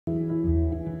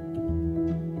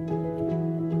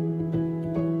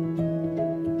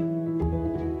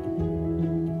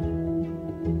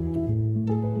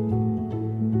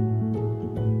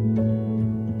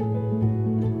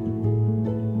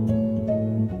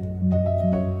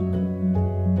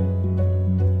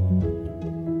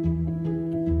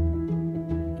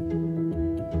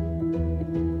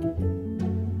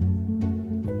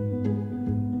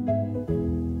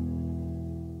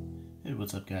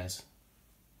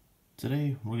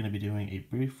Today we're going to be doing a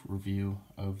brief review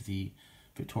of the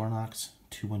Victorinox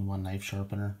 2-in-1 knife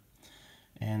sharpener,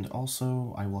 and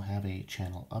also I will have a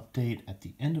channel update at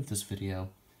the end of this video,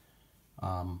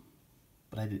 but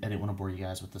I didn't want to bore you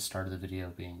guys with the start of the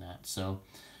video being that. So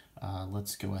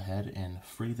let's go ahead and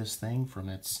free this thing from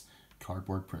its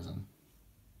cardboard prison.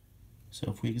 So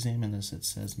if we examine this, it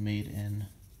says made in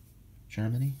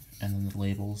Germany, and then the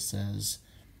label says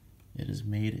it is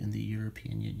made in the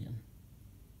European Union,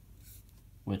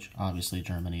 which obviously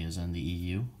Germany is in the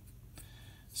EU.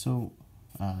 So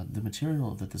the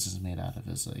material that this is made out of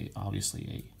is obviously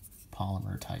a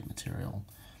polymer type material,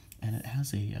 and it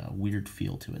has a weird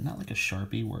feel to it. Not like a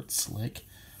Sharpie where it's slick,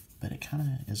 but it kind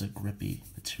of is a grippy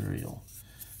material.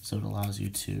 So it allows you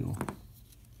to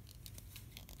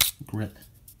grip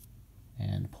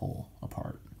and pull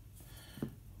apart.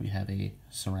 We have a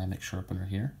ceramic sharpener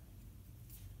here,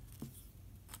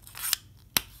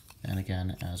 and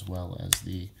again, as well as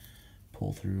the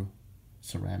pull-through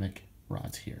ceramic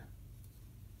rods here.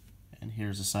 And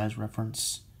here's a size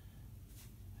reference.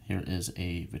 Here is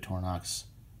a Victorinox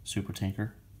Super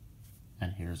Tinker,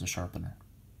 and here's a sharpener.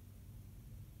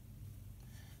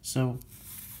 So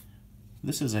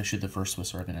this is actually the first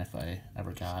Swiss Army knife I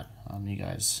ever got. You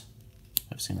guys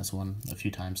have seen this one a few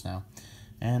times now,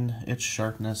 and its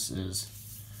sharpness is,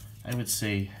 I would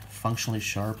say, functionally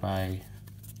sharp. I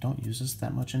don't use this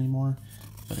that much anymore,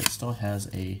 but it still has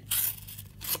a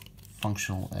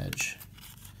functional edge.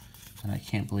 And I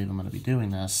can't believe I'm going to be doing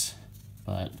this,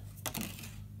 but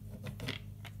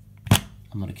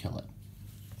I'm going to kill it.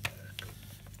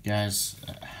 Guys,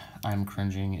 I'm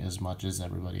cringing as much as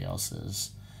everybody else is,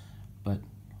 but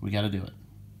we got to do it.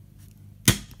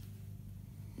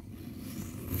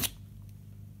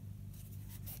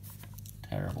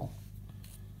 Terrible.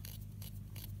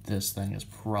 This thing is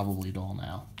probably dull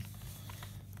now.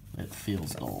 It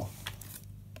feels dull.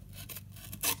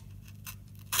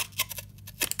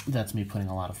 That's me putting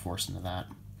a lot of force into that.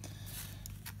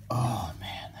 Oh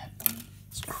man,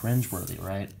 that's cringeworthy,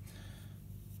 right?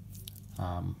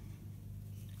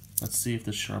 Let's see if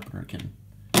this sharpener can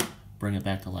bring it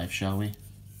back to life, shall we?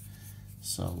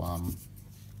 So,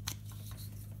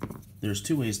 there's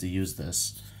two ways to use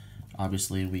this.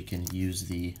 Obviously, we can use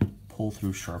the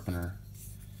pull-through sharpener,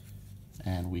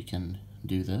 and we can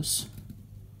do this,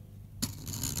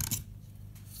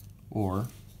 or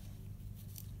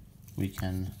we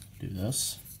can do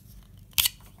this,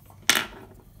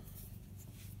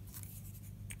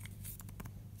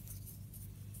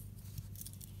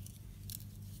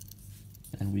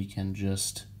 and we can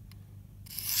just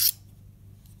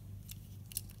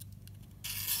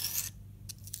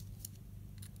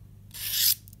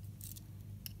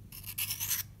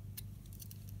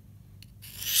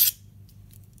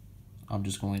I'm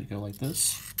just going to go like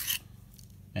this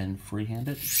and freehand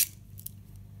it.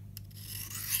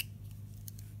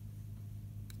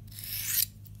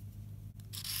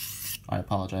 I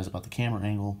apologize about the camera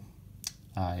angle.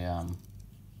 I'm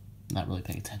not really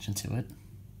paying attention to it,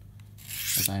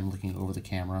 as I'm looking over the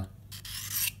camera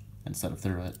instead of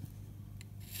through it.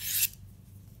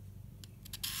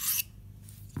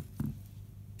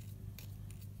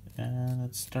 And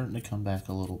it's starting to come back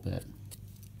a little bit.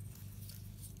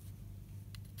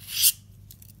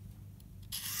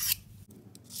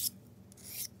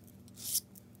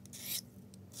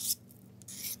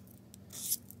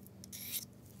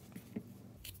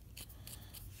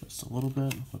 A little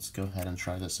bit. Let's go ahead and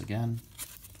try this again.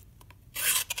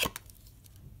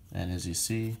 And as you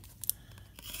see,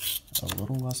 a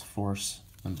little less force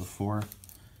than before.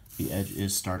 The edge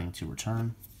is starting to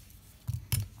return,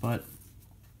 but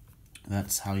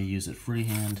that's how you use it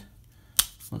freehand.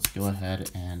 Let's go ahead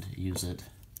and use it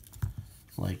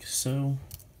like so.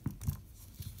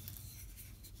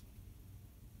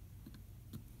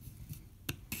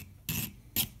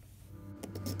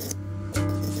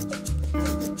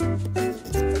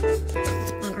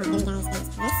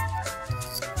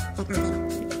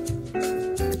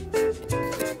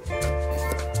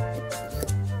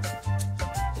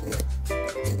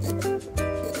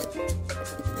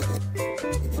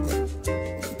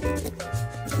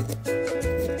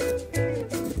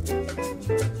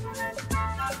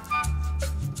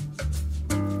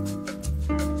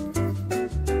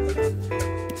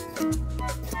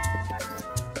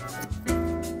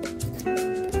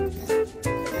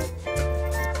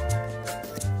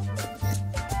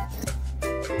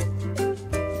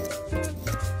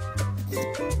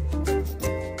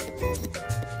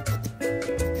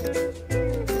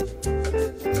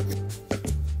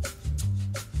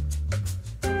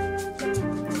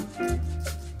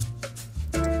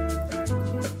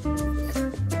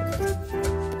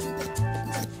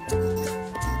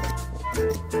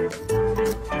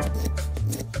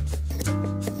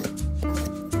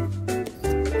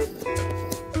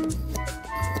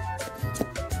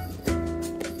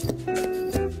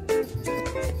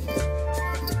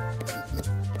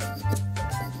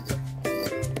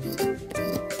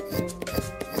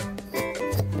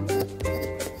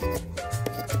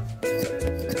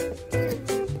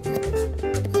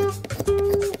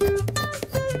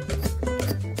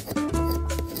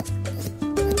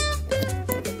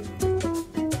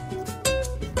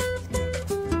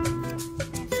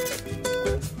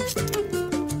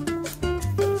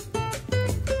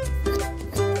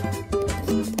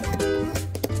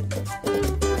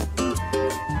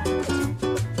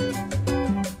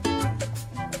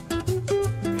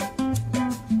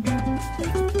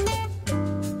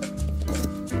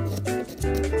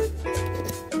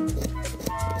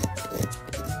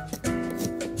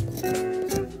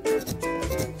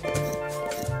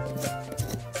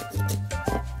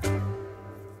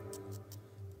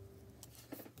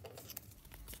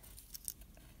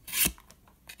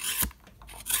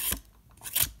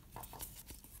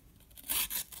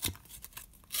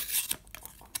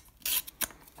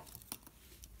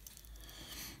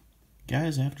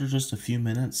 Guys, after just a few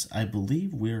minutes, I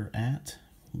believe we're at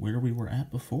where we were at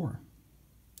before.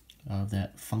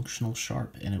 That functional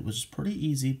sharp, and it was pretty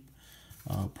easy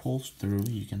pulls through.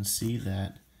 You can see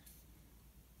that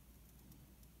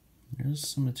there's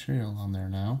some material on there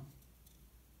now.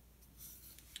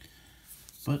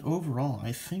 But overall,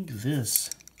 I think this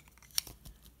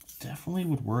definitely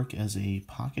would work as a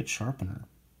pocket sharpener.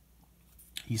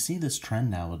 You see this trend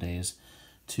nowadays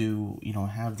to,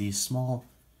 have these small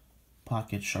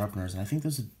pocket sharpeners, and I think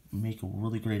this would make a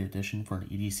really great addition for an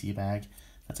EDC bag.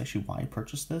 That's actually why I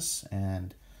purchased this,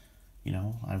 and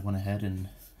I went ahead and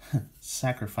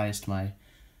sacrificed my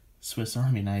Swiss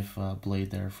Army knife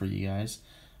blade there for you guys.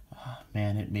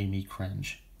 Man, it made me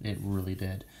cringe. It really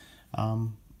did.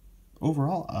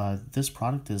 Overall, this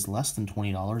product is less than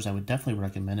 $20. I would definitely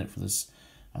recommend it for this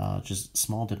just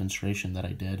small demonstration that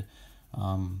I did.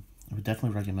 I would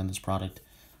definitely recommend this product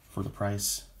for the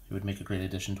price. It would make a great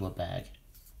addition to a bag.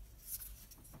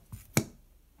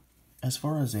 As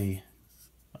far as a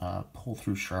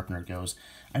pull-through sharpener goes,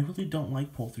 I really don't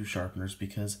like pull-through sharpeners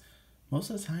because most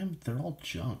of the time they're all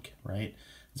junk, right?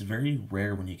 It's very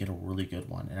rare when you get a really good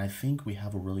one, and I think we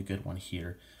have a really good one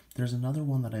here. There's another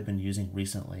one that I've been using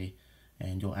recently,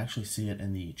 and you'll actually see it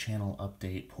in the channel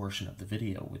update portion of the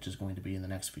video, which is going to be in the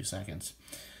next few seconds.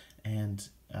 And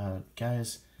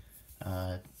guys,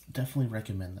 definitely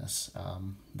recommend this.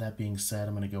 That being said,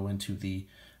 I'm going to go into the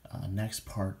next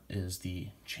part is the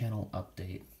channel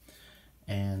update.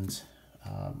 And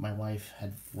my wife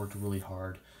had worked really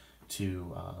hard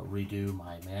to redo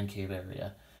my man cave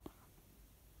area.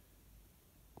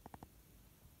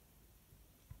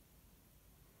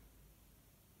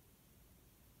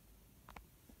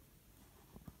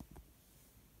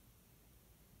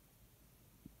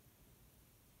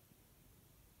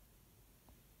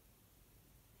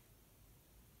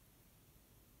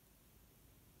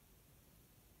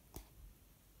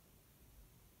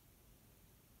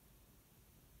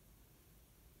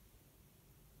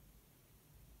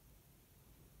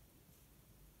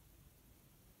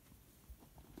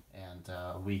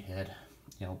 And we had,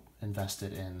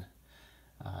 invested in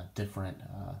different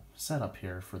setup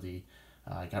here for the.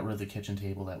 I got rid of the kitchen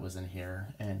table that was in here,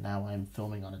 and now I'm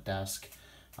filming on a desk.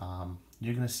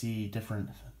 You're gonna see different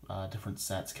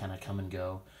sets kind of come and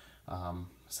go,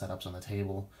 setups on the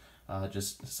table.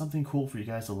 Just something cool for you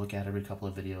guys to look at every couple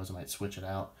of videos. I might switch it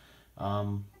out.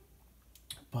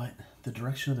 But the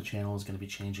direction of the channel is going to be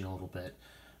changing a little bit.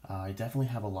 I definitely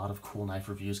have a lot of cool knife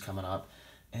reviews coming up,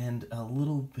 and a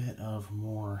little bit of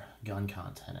more gun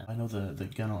content. I know the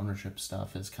gun ownership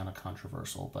stuff is kind of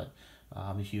controversial, but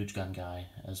I'm a huge gun guy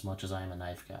as much as I am a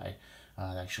knife guy.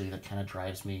 Actually, that kind of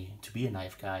drives me to be a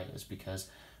knife guy is because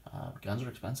guns are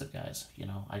expensive, guys.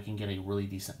 I can get a really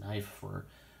decent knife for,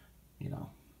 $50,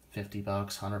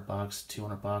 $100,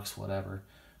 $200, whatever.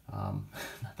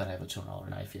 Not that I have a $200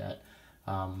 knife yet.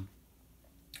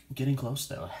 Getting close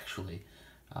though, actually.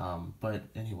 But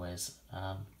anyways,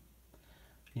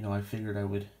 I figured I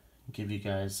would give you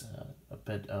guys a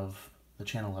bit of the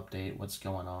channel update, what's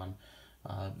going on.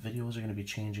 Videos are going to be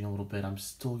changing a little bit. I'm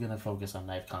still going to focus on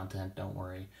knife content, don't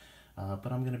worry.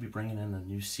 But I'm going to be bringing in a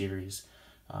new series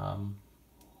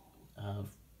of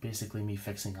basically me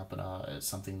fixing up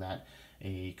something that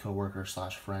a coworker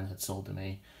 / friend had sold to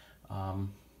me.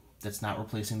 That's not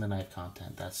replacing the knife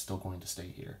content. That's still going to stay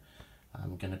here.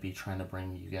 I'm going to be trying to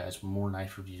bring you guys more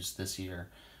knife reviews this year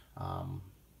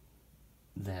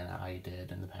than I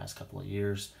did in the past couple of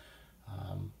years.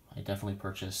 I definitely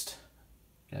purchased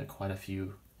quite a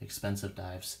few expensive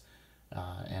knives,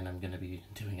 and I'm going to be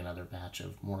doing another batch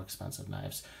of more expensive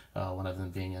knives. One of them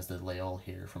being as the Duel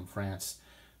here from France.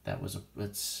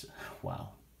 Wow.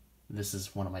 This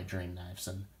is one of my dream knives,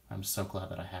 and I'm so glad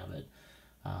that I have it.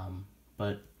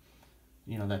 But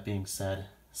that being said,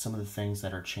 some of the things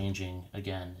that are changing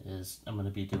again is I'm going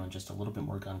to be doing just a little bit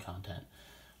more gun content.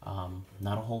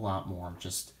 Not a whole lot more,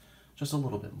 just a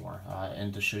little bit more.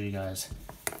 And to show you guys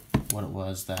what it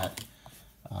was that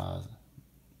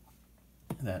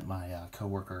my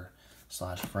coworker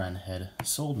 / friend had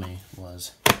sold me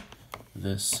was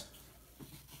this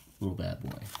little bad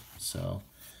boy. So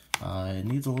it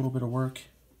needs a little bit of work.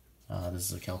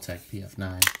 This is a Kel-Tec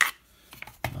PF9.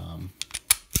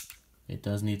 It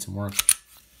does need some work,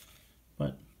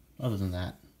 but other than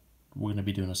that, we're going to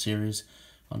be doing a series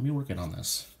on me working on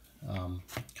this, kind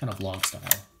of vlog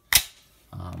style.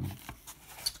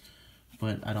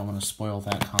 But I don't want to spoil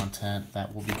that content.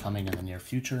 That will be coming in the near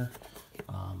future.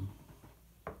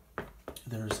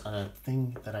 There's a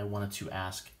thing that I wanted to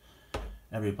ask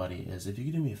everybody is if you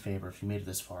could do me a favor, if you made it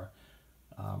this far,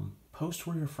 post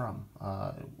where you're from,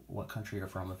 what country you're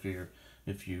from,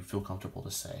 if you feel comfortable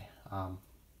to say. I'm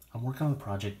working on a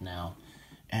project now,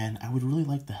 and I would really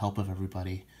like the help of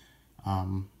everybody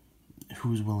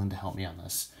who's willing to help me on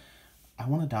this. I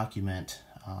want to document,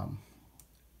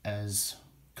 as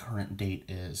current date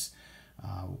is,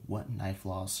 what knife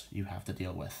laws you have to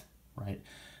deal with, right?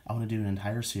 I want to do an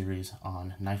entire series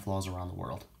on knife laws around the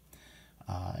world.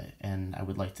 And I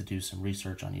would like to do some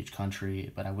research on each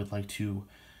country, but I would like to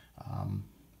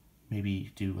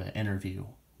maybe do an interview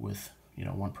with,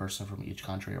 one person from each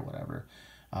country or whatever,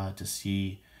 to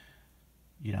see,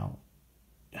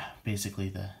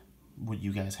 basically what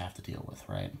you guys have to deal with,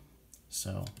 right?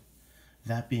 So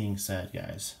that being said,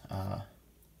 guys, I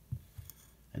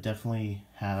definitely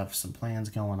have some plans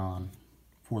going on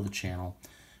for the channel.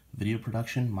 Video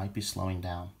production might be slowing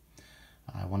down.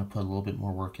 I want to put a little bit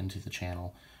more work into the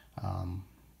channel,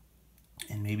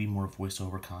 and maybe more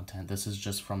voiceover content. This is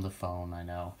just from the phone, I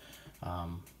know.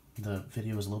 The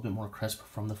video is a little bit more crisp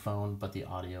from the phone, but the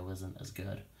audio isn't as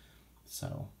good.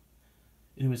 So,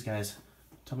 anyways, guys,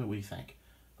 tell me what you think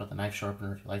about the knife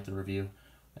sharpener, if you like the review,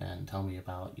 and tell me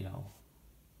about,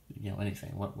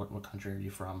 anything. What country are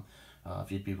you from?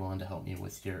 If you'd be willing to help me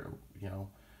with your,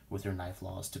 with your knife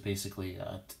laws, to basically,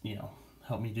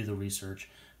 help me do the research,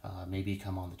 maybe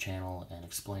come on the channel and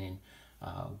explain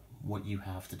what you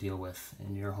have to deal with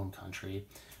in your home country.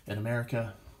 In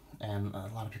America, and a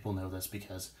lot of people know this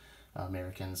because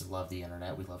Americans love the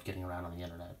internet, we love getting around on the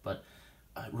internet, but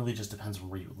it really just depends on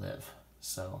where you live.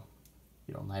 So,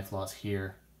 knife laws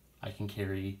here, I can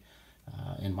carry,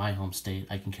 in my home state,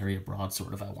 I can carry a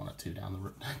broadsword if I wanted to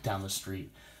down the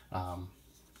street.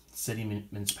 City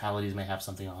municipalities may have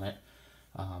something on it,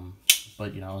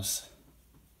 but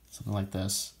something like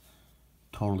this,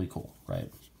 totally cool,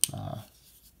 right?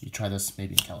 You try this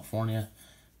maybe in California,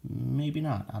 maybe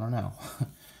not, I don't know.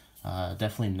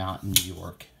 Definitely not New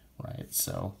York, right?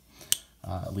 So,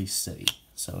 at least city.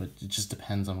 So it just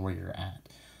depends on where you're at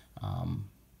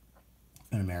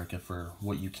in America for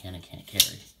what you can and can't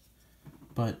carry.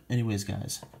 But anyways,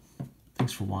 guys,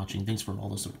 thanks for watching. Thanks for all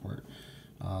the support.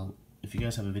 If you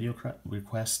guys have a video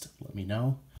request, let me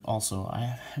know. Also,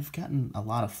 I have gotten a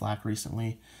lot of flack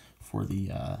recently for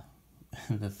the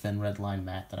the thin red line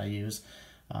mat that I use.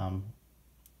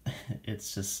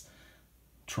 It's just,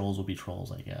 trolls will be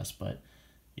trolls, I guess, but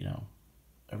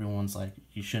everyone's like,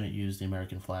 you shouldn't use the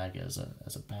American flag as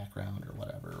a background or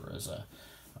whatever, or as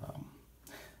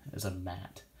a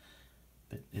mat.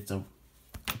 But it's a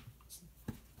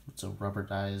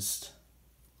rubberized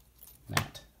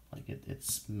mat. Like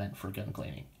it's meant for gun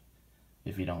cleaning.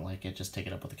 If you don't like it, just take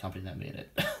it up with the company that made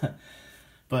it.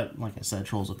 But like I said,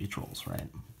 trolls will be trolls, right?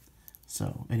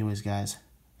 So anyways, guys,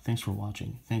 thanks for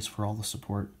watching. Thanks for all the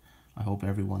support. I hope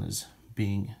everyone is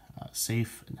being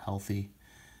safe and healthy.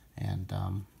 And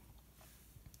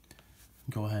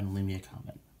go ahead and leave me a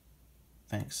comment.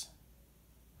 Thanks.